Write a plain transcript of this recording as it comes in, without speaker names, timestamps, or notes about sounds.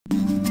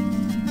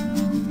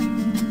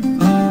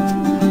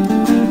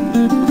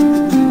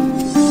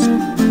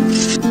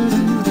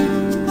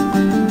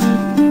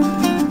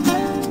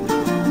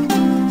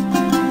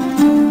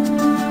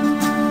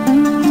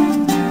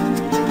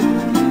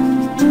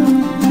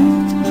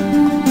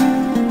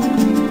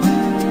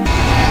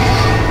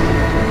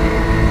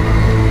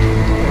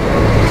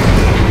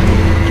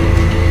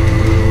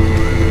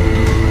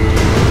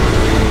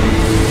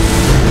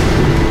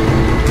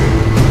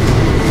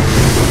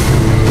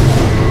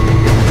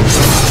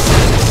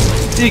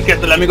Y qué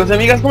tal, amigos y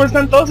amigas, ¿cómo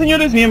están todos,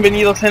 señores?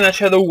 Bienvenidos a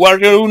Shadow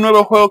Warrior, un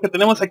nuevo juego que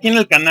tenemos aquí en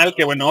el canal.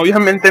 Que bueno,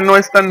 obviamente no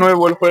es tan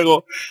nuevo el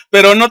juego,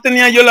 pero no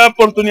tenía yo la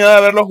oportunidad de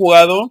haberlo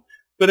jugado.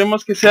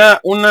 Esperemos que sea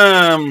un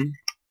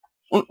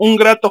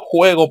grato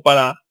juego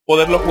para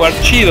poderlo jugar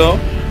chido.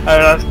 La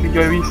verdad es que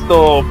yo he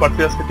visto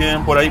partidas que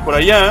tienen por ahí por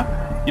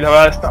allá, y la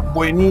verdad está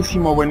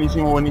buenísimo,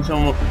 buenísimo,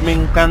 buenísimo. Me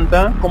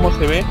encanta cómo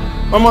se ve.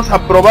 Vamos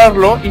a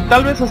probarlo y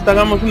tal vez hasta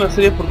hagamos una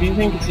serie, porque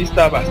dicen que sí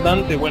está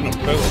bastante bueno el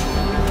juego.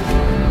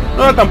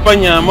 Nueva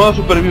campaña, modo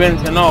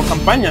supervivencia, no,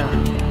 campaña.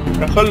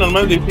 Casual,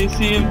 normal,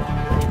 difícil,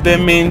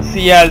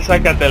 demencial,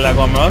 sácate la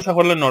goma. Vamos a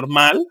jugarlo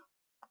normal.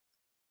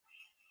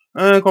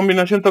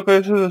 Combinación, toca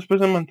eso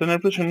después de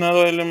mantener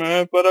presionado el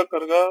LMB para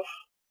cargar.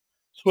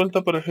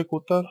 Suelta para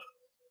ejecutar.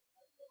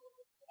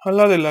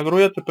 Jala de la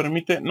grulla te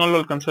permite, no lo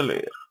alcancé a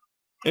leer.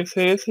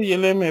 SS y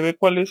LMB,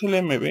 ¿cuál es el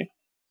LMB?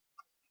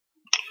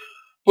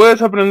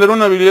 Puedes aprender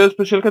una habilidad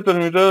especial que te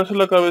permitirá hacer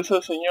la cabeza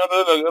del señor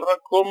de la guerra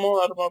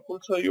como arma,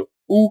 pulsa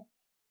U.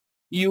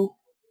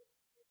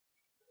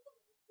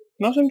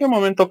 No sé en qué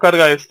momento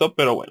carga esto,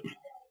 pero bueno.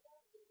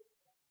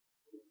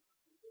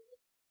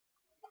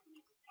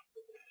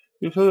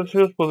 Y eso de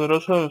ser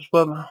poderosa de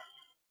espada.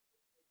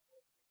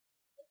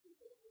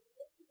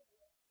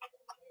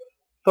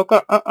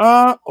 Toca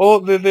A, O,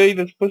 D y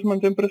después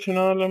mantén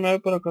presionado el M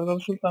para cargar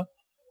suelta.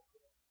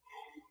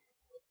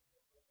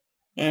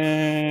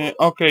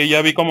 Ok,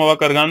 ya vi cómo va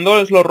cargando.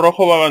 Es lo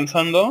rojo, va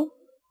avanzando.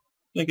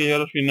 Tiene que llegar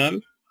al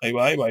final. Ahí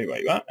va. Ahí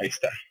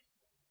está.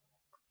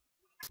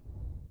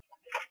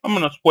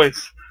 Vámonos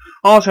pues.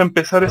 Vamos a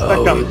empezar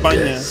esta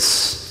campaña.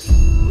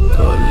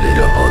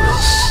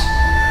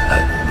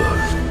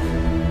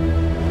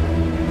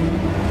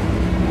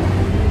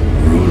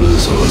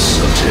 Rulers or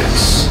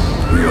subjects,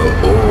 we are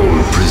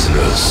all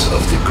prisoners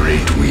of the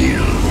Great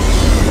Wheel.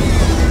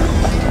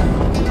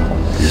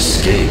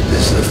 Escape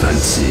is the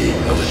fancy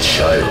of a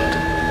child.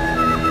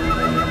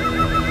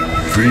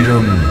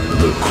 Freedom,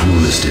 the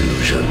cruelest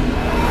illusion.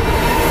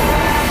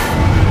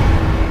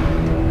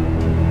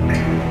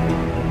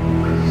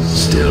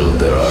 Still,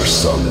 there are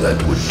some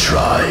that would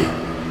try.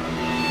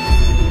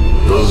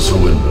 Those who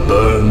would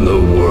burn the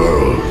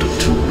world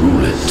to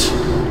rule it.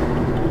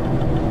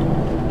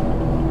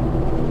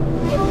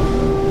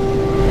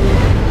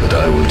 But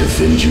I will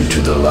defend you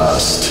to the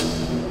last.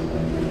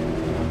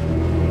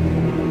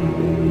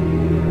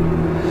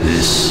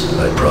 This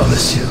I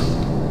promise you,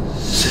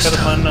 sister.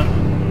 Hermana.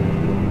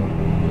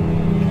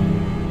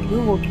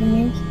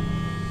 ¿Quién es?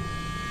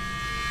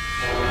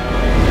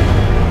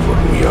 For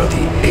we are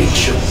the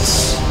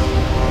ancients.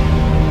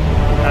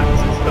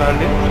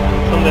 Ancestrales.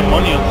 Son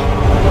demonios.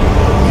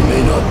 We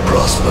may not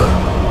prosper,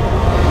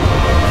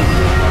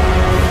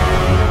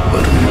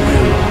 but we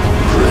will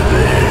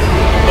prevail.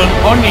 Son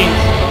onis.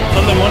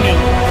 Son demonios.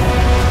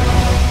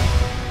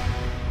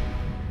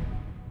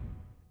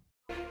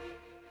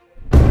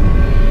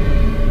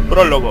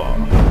 Prólogo.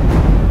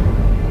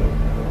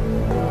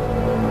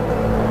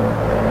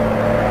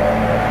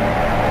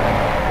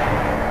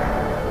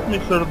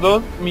 Mixer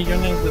 2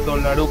 millones de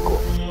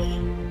dolarucos.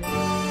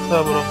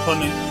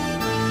 Sabrosones.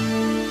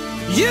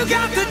 Típico.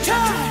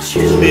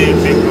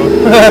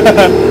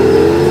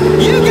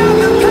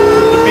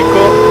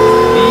 Típico.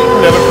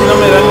 Y a ver si no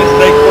me dan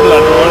strike por la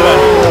rola.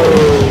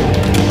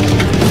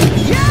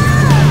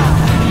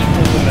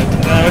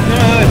 A ver si me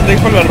dan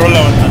strike por la rola,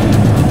 banda.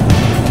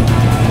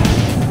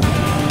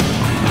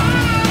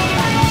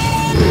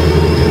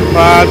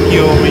 Fuck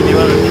you, me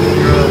lleva la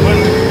chingada.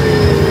 Bueno.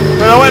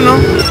 Pero bueno,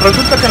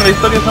 resulta que en la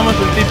historia somos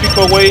el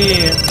típico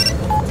güey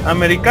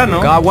americano.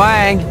 Mr.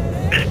 Wang,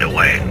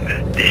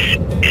 this is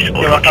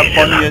Que va a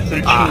Japón y es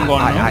el chingón, ¿no?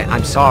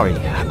 I'm sorry.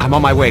 I'm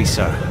on my way,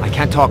 sir. I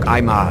can't talk.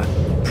 I'm,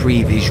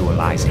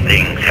 pre-visualizing.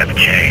 Things have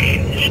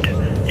changed.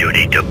 You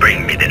need to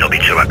bring me the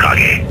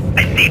Nobitsurakage.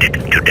 I need it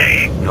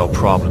today. No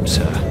problem,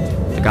 sir.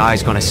 The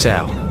guy's gonna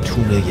sell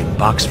 $2 million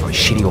for a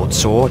shitty old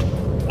sword.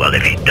 Well,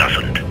 if he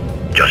doesn't,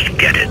 just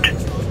get it,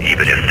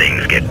 even if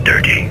things get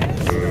dirty.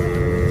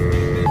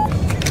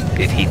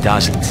 If he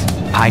doesn't,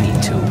 I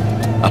need to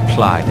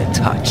apply the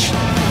touch.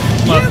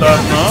 Matar,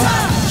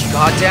 ¿no?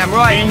 Goddamn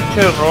right.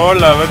 Pinche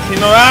rola, a ver si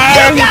no...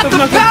 ¡Ay! Esto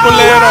no es el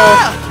culero.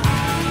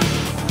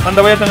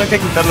 Anda, voy a tener que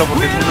quitarlo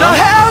porque si no...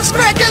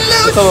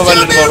 Esto va a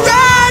valer gorro.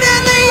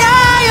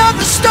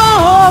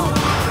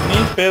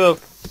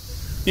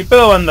 Ni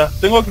pedo, banda.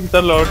 Tengo que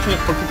quitarlo, a ver si...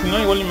 Porque si no,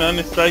 igual me dan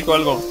strike o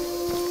algo.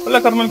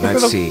 Hola, carnal, ¿qué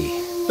pedo?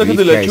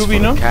 Sácate la chubi,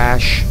 ¿no?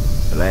 Cash,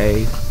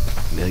 blade,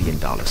 $1 million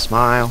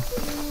smile.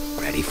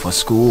 Ready for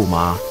school,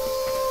 ma.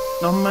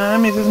 No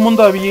mames, es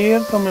mundo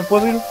abierto, me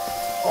puedo ir...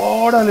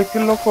 Órale,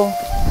 qué loco.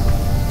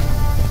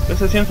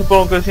 Ese 100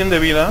 supongo que es 100 de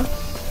vida.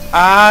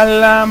 A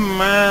la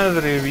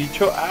madre,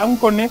 bicho. Ah, un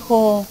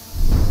conejo.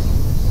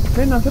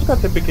 Ven,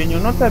 acércate, pequeño,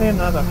 no te haré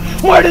nada.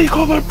 ¡Muere,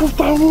 hijo de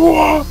puta!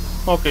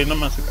 Ok, no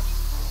me hace caso.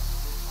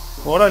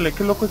 Órale,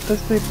 qué loco está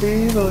este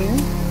pedo,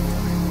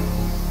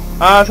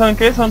 Ah, ¿saben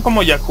qué? Son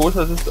como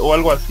yakuzas o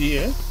algo así,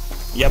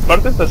 Y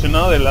aparte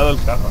estacionado del lado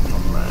del carro, no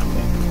mames.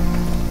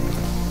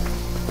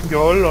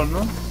 YOLO, ¿no?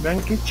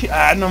 Vean qué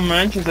ah, no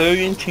manches, se ve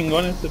bien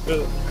chingón este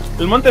pedo.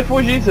 El monte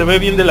Fuji se ve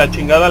bien de la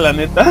chingada, la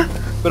neta.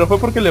 Pero fue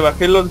porque le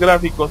bajé los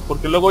gráficos,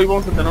 porque luego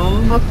íbamos a tener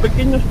unos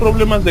pequeños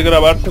problemas de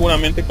grabar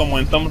seguramente como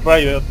en Tomb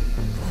Raider.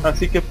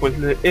 Así que pues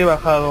le he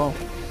bajado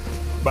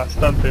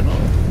bastante, ¿no?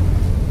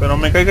 Pero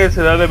me cae que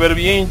se da de ver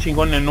bien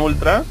chingón en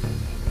Ultra.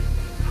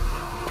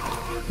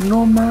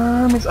 No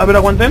mames, a ver,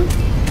 aguanten.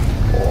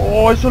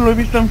 Oh, eso lo he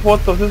visto en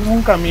fotos, es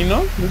un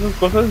camino de esas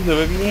cosas, se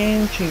ve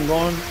bien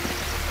chingón.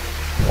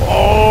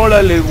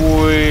 Órale,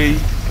 güey.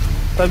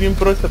 Está bien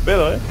pro este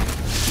pedo,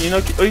 Y no,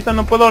 ahorita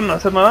no puedo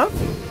hacer nada.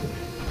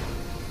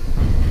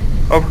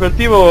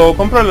 Objetivo,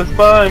 compra la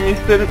espada de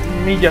Mr.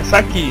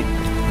 Miyazaki.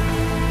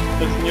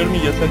 El señor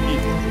Miyazaki.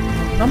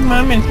 No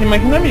mames, ¿se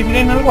imagina vivir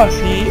en algo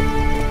así?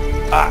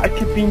 Ah,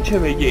 qué pinche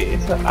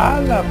belleza. Ah,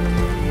 la...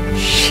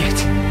 Shit.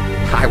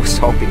 I was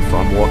hoping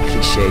for a more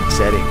cliched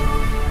setting.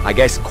 I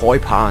guess koi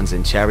ponds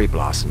and cherry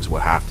blossoms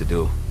will have to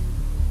do.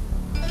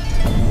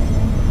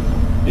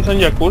 Y son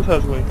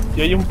yakuzas, güey.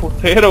 Y hay un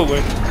putero,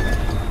 güey.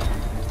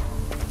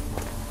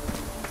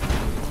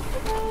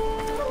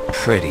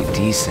 Pretty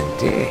decent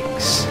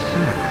digs.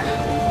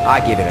 I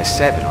give it a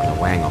 7 on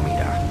the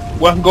wangometer.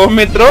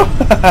 ¿Wangómetro?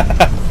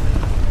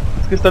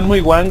 Es que están muy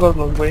guangos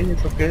los güeyes,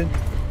 ¿o qué?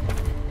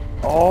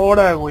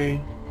 Ahora,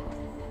 güey.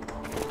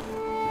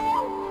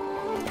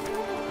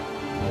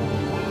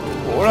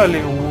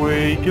 Órale,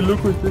 güey. Qué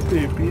loco está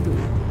este pido.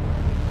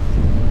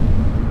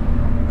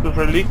 Sus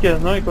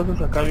reliquias, ¿no? Y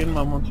cosas acá bien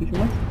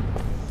mamoncísimas.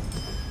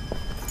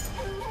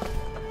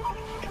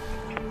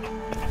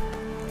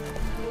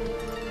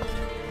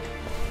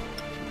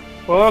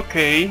 Ok.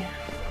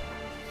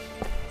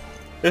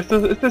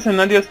 Este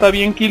escenario está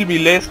bien Kill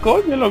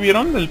Billesco. ¿Ya lo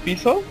vieron del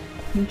piso?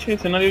 Pinche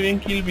escenario bien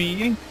Kill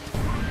Bill.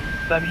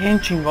 Está bien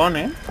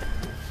chingón,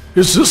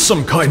 Is this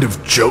some kind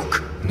of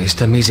joke?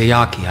 Mr.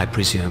 Miyazaki, I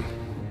presume.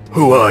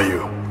 Who are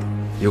you?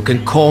 You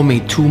can call me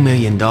 $2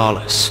 million.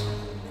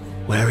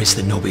 Where is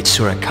the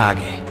Nobitsura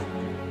Kage?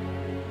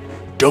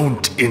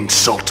 Don't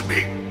insult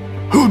me.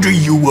 Who do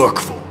you work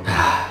for?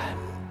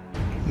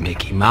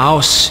 Mickey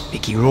Mouse,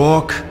 Mickey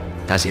Rourke,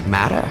 does it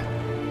matter?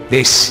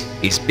 This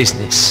is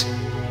business.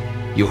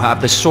 You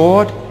have the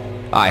sword,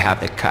 I have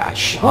the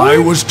cash. I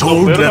was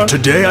told that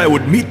today I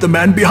would meet the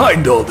man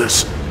behind all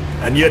this.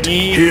 And yet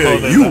here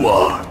you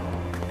are,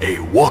 a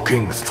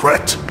walking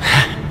threat.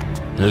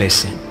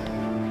 Listen,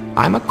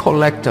 I'm a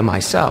collector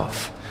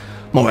myself.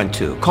 More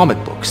into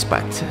comic books,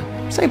 but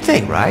same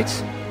thing, right?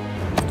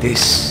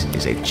 This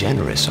is a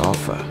generous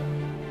offer.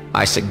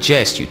 I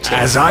suggest you take...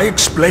 As I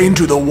explained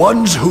to the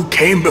ones who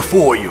came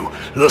before you,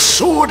 the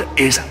sword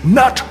is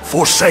not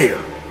for sale.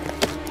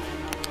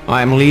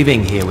 I am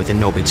leaving here with the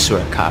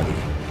Nobitsura Kage.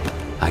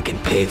 I can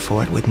pay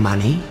for it with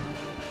money,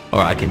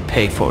 or I can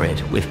pay for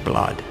it with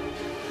blood.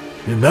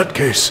 In that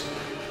case,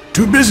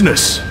 to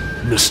business,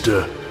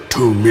 Mr.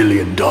 $2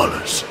 million.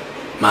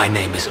 My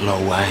name is Lo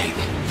Wang.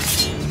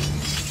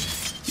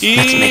 Y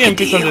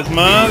empieza el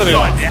desmadre.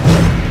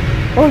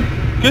 Oh,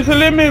 ¿qué es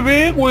el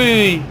MB,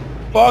 güey?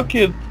 Fuck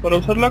it. Para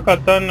usar la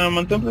katana,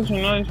 mantén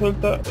presionada y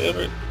suelta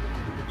R.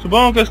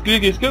 Supongo que es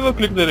clic izquierdo o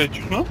clic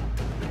derecho, ¿no?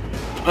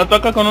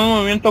 Ataca con un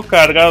movimiento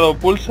cargado.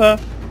 Pulsa...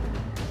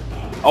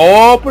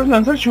 Oh, pues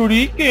lanzar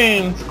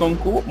shurikens con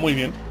Q. Muy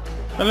bien.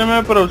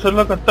 LMB para usar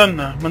la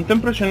katana.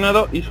 Mantén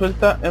presionado y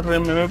suelta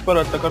RMB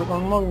para atacar con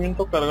un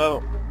movimiento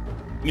cargado.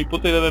 Ni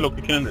puta idea de lo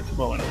que quieren decir,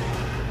 bueno.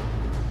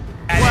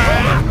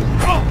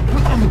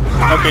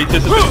 Ok, sí,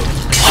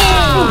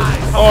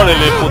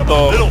 órale,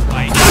 puto.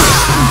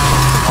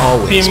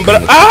 Timbra...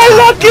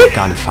 ¡Hala! ¡Qué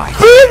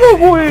pedo,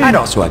 güey! And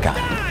also a gun.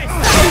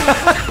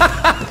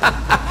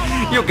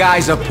 You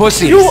guys are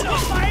pussies.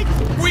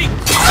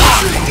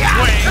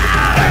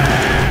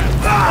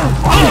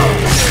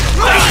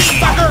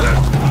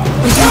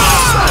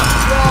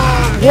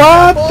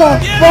 What the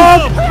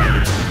fuck?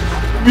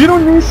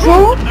 ¿Vieron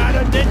eso?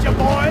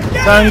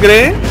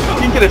 ¿Sangre?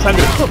 ¿Quién quiere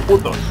sangre? Estos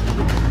putos.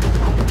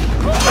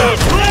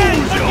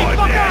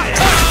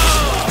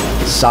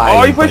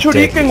 ¡Ay, fue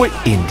shuriken, güey!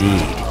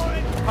 Indeed.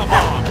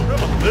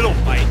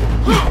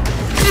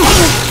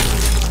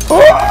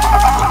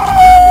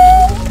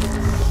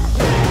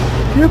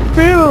 ¿Qué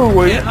pedo,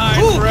 güey?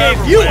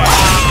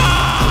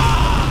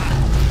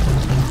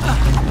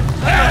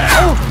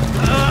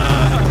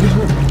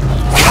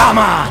 Come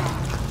on.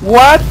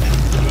 What?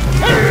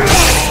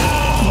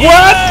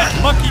 What?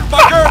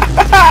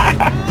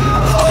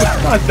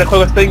 No, este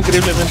juego está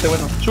increíblemente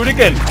bueno.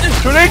 Shuriken,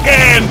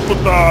 Shuriken,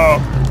 puto.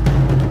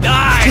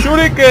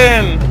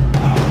 Shuriken.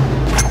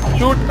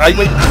 Ay,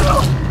 güey.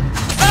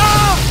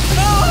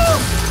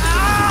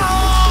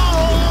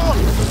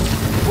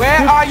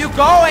 Where are you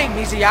going,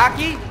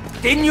 Miyazaki?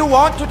 Didn't you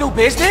want to do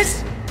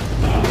business?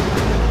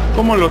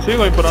 ¿Cómo lo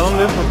sigo y para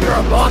dónde es?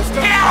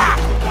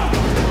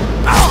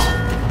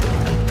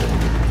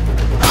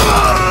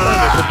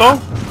 ¿Puto?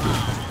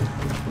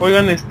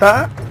 Oigan,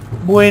 está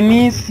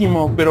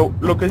buenísimo, pero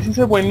lo que sí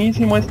es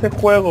buenísimo este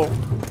juego,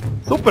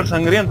 súper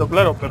sangriento,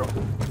 claro, pero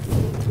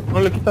no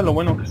le quita lo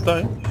bueno que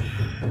está,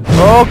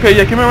 Ok,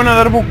 aquí me van a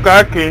dar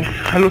bucaque.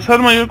 Al usar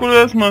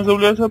mayúsculas más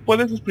WS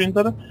puedes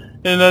sprintar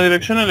en la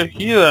dirección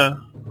elegida.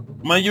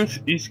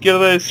 Mayús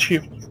izquierda es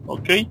Shift,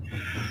 ok.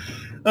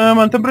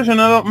 Mantén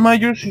presionado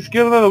Mayús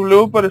izquierda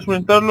W para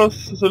sprintar.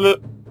 Los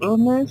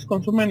acelerones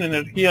consumen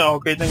energía.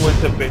 Ok, tengo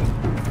SP.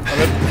 A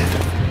ver.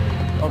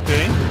 Ok,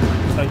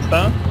 ahí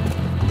está.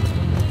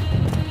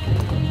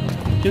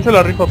 ¿Quién se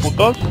la rifa,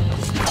 putos?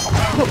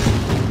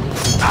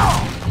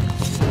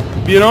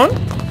 ¿Vieron?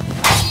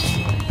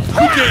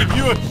 Who gave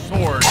you a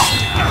sword?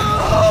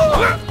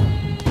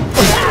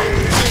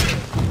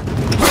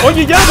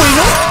 Oye, ya, güey,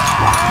 ¿no?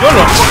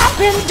 YOLO.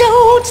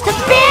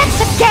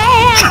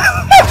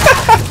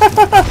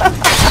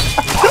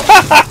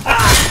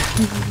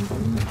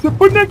 Se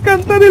pone a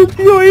cantar el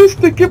tío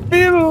este, ¿qué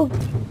pedo?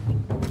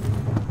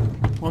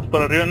 Vamos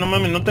para arriba, no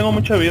mames, no tengo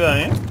mucha vida,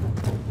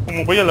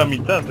 Como voy a la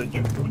mitad, de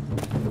hecho.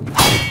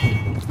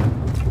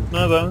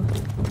 Nada.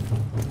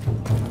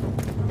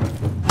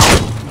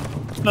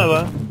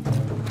 Nada.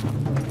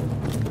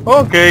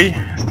 Ok,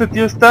 este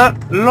tío está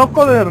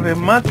loco de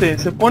remate.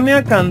 Se pone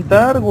a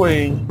cantar,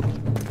 güey.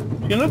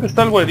 Siento que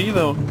está algo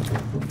herido.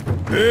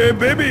 Hey,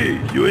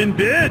 baby, you in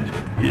bed?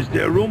 Is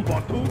there room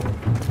for two?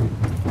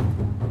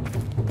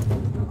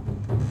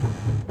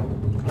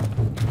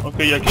 Ok,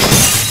 aquí.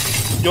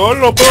 Yo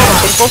lo puedo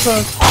romper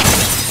cosas.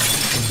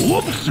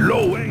 Whoops,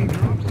 low angels.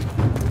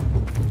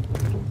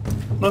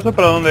 No sé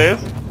para dónde es.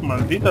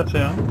 Maldita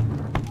sea.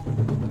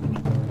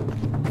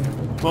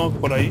 Vamos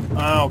por ahí.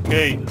 Ah, ok.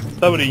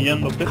 Está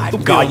brillando. Qué I've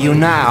estúpido. got you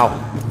now.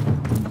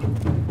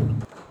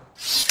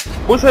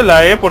 Puse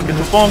la E porque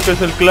supongo que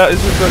es el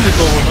clásico,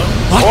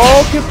 ¿no? What?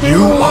 Oh, qué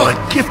You pedo. are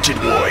a gifted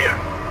warrior.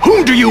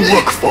 Whom do you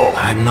work for?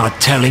 I'm not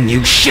telling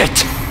you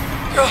shit.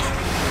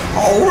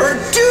 Oh, we're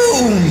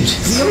doomed!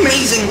 The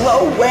amazing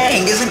Lo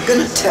Wang isn't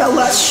gonna tell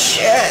us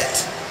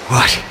shit!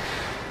 What?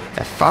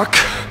 The fuck?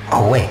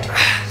 Oh, wait.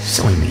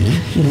 Silly me.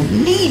 You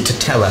don't need to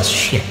tell us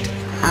shit.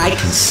 I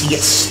can see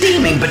it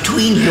steaming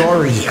between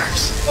your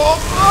ears.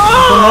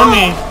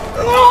 Konami.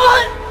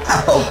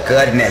 Oh,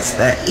 goodness,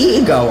 the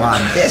ego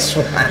on this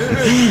one.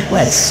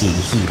 Let's see,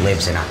 he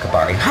lives in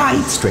Akabari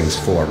Heights, drinks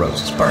 4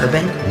 roses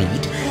bourbon,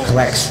 neat,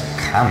 collects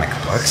comic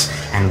books,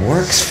 and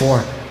works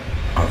for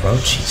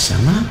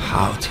Orochi-sama?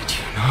 How did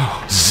you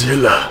know?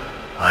 Zilla,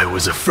 I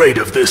was afraid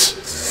of this.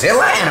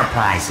 Zilla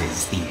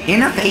Enterprises, the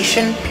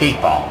innovation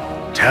people.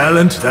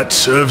 Talent that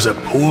serves a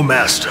poor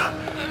master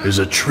is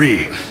a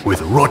tree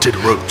with rotted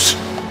roots.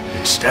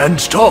 It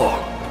stands tall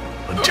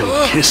until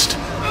kissed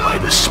by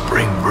the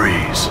spring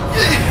breeze.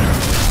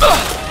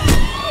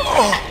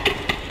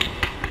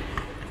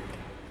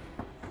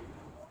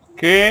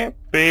 ¿Qué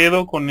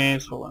pedo con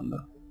eso,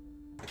 banda?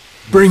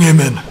 Bring him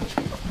in.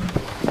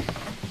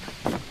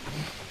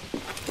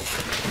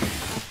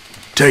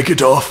 Take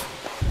it off.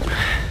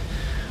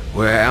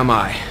 Where am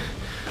I?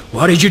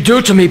 What did you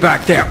do to me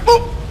back there?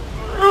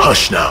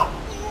 Hush now.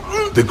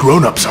 The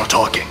grown-ups are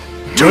talking.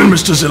 Turn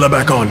Mr. Zilla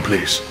back on,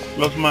 please.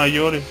 Los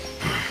mayores.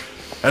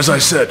 As I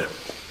said,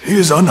 he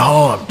is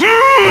unharmed.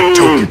 A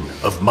token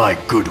of my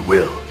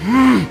goodwill.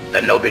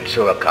 The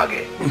Nobitsu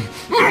Akage.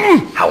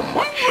 How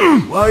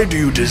much? Why do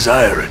you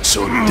desire it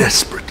so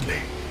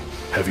desperately?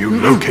 Have you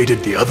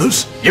located the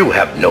others? You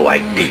have no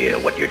idea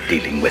what you're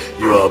dealing with.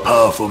 You are a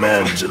powerful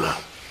man, Zilla.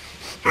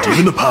 But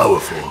even the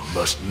powerful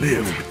must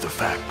live with the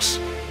facts.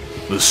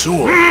 The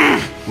sword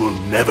will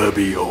never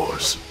be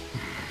yours.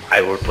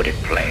 I will put it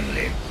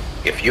plainly.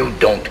 If you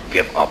don't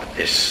give up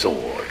this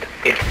sword,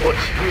 it puts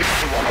you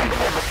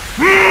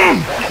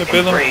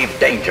in grave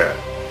danger.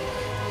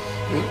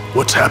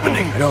 What's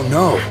happening? I don't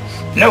know.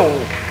 No,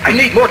 I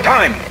need more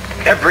time.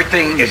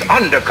 Everything is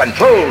under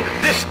control.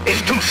 This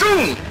is too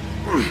soon.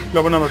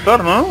 La van a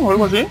matar, ¿no? O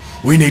algo así.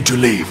 We need to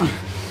leave.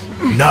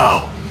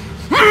 Now.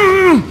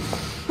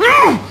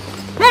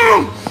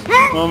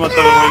 No,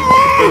 mátalo, güey.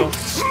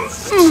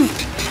 ¿Qué pedo?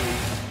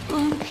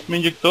 ¿Me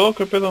inyectó?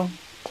 ¿Qué pedo?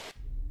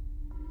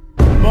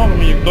 No,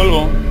 me inyectó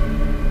algo.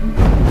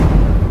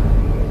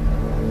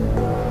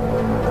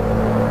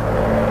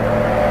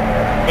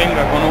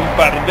 Venga, con un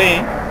par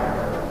de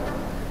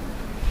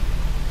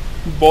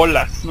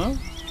bolas, ¿no?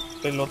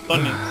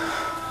 Pelotones.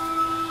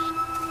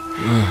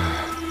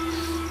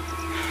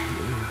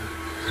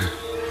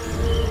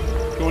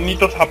 Qué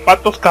bonitos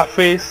zapatos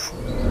cafés.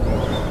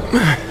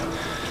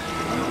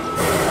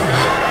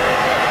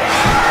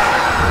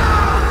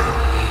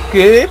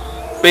 ¿Qué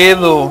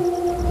pedo?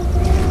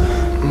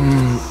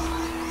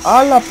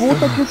 ¡Ah, la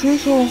puta! ¿Qué es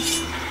eso?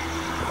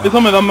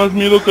 Eso me da más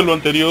miedo que lo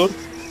anterior.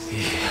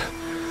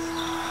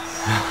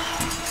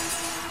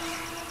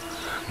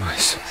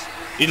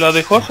 Y la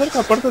dejó cerca,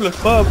 aparte de la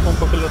espada, como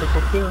para que la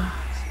recogiera.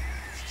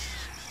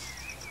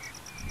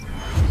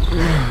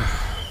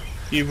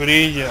 Y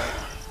brilla.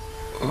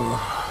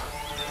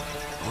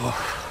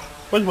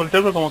 Puedes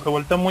voltear, pero como que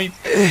voltea muy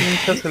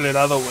pinche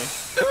acelerado, güey.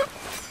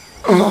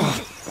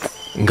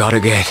 Gotta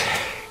get.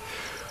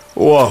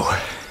 Whoa.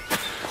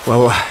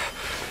 Well,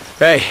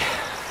 hey.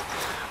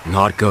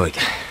 Not good.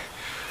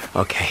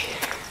 Okay.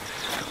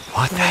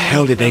 What the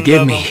hell did they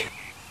give me?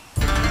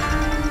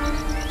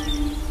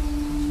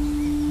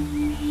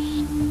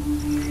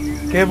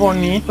 Qué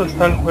bonito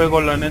está el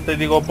juego, la neta. Y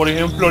digo, por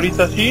ejemplo,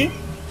 ahorita sí,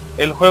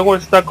 el juego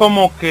está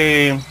como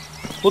que...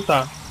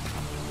 puta.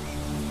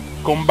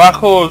 Con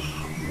bajos...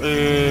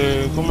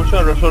 ¿cómo se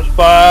llama? Resource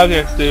pack,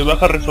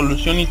 baja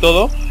resolución y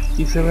todo.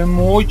 Y se ve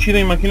muy chido.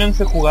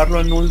 Imagínense jugarlo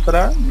en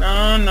ultra.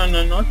 No,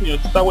 señor,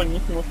 está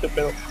buenísimo este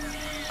pedo.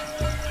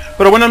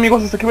 Pero bueno,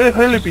 amigos, hasta aquí voy a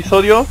dejar el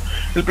episodio.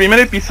 El primer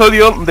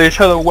episodio de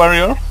Shadow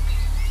Warrior.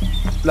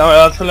 La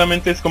verdad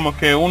solamente es como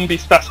que un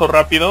vistazo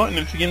rápido. En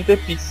el siguiente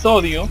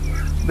episodio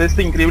de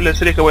esta increíble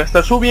serie que voy a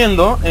estar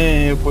subiendo,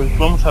 pues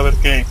vamos a ver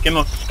qué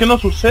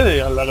nos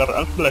sucede al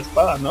agarrar la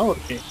espada, ¿no?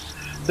 Porque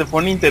se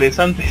pone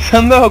interesante. ¿Se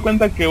han dado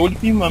cuenta que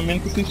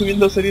últimamente estoy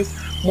subiendo series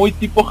muy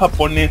tipo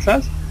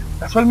japonesas?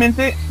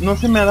 Casualmente no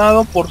se me ha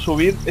dado por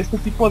subir este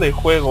tipo de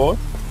juegos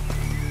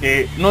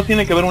que no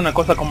tiene que ver una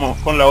cosa como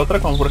con la otra,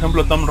 como por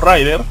ejemplo Tomb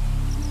Raider,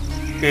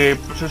 que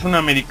pues es una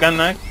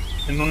americana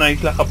en una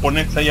isla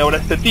japonesa, y ahora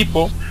este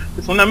tipo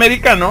es un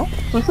americano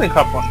pues en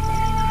Japón.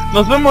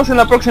 Nos vemos en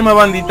la próxima,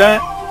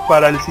 bandita,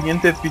 para el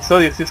siguiente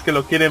episodio, si es que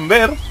lo quieren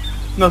ver.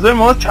 Nos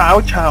vemos,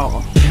 chao.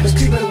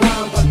 Escribe el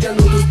rap,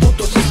 pateando tus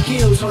putos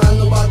skills,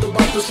 sonando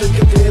vatos el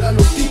que te